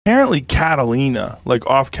apparently Catalina, like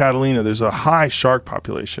off Catalina, there's a high shark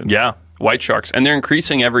population. Yeah. White sharks, and they're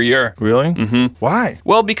increasing every year. Really? Mm-hmm. Why?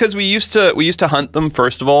 Well, because we used to hunt them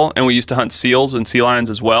first of all, and we used to hunt seals and sea lions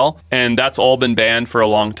as well, and that's all been banned for a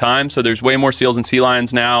long time. So there's way more seals and sea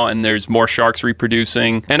lions now, and there's more sharks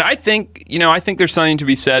reproducing. And I think there's something to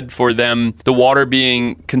be said for them, the water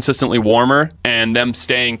being consistently warmer, and them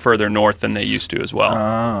staying further north than they used to as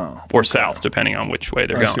well, or south, depending on which way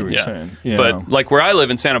they're going. See what you're saying. Yeah. But like where I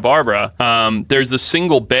live in Santa Barbara, there's a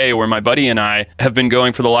single bay where my buddy and I have been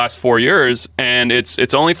going for the last 4 years. And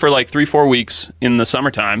it's only for like 3-4 weeks in the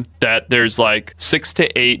summertime that there's like 6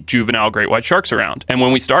 to 8 juvenile great white sharks around. And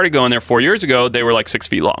when we started going there 4 years ago, they were like 6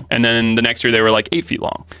 feet long. And then the next year they were like 8 feet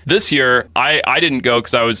long. This year, I didn't go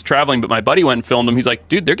because I was traveling, but my buddy went and filmed them. He's like,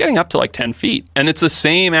 dude, they're getting up to like 10 feet. And it's the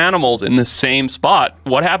same animals in the same spot.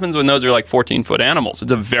 What happens when those are like 14-foot animals?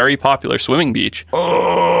 It's a very popular swimming beach.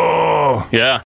 Oh. Yeah.